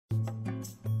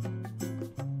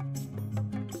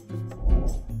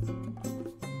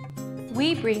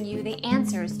we bring you the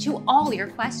answers to all your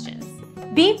questions.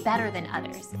 Be better than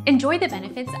others. Enjoy the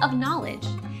benefits of knowledge.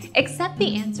 Accept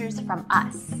the answers from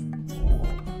us.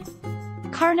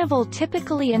 Carnival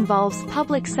typically involves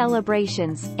public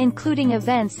celebrations, including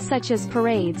events such as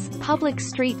parades, public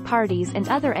street parties and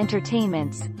other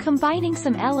entertainments, combining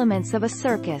some elements of a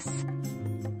circus.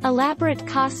 Elaborate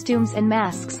costumes and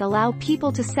masks allow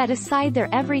people to set aside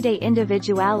their everyday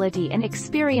individuality and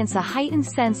experience a heightened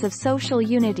sense of social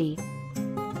unity.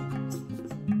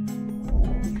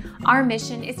 Our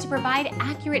mission is to provide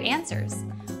accurate answers.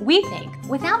 We think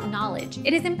without knowledge,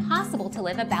 it is impossible to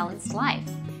live a balanced life.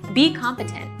 Be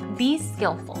competent, be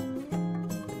skillful.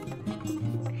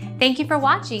 Thank you for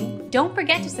watching. Don't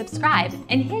forget to subscribe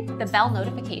and hit the bell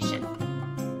notification.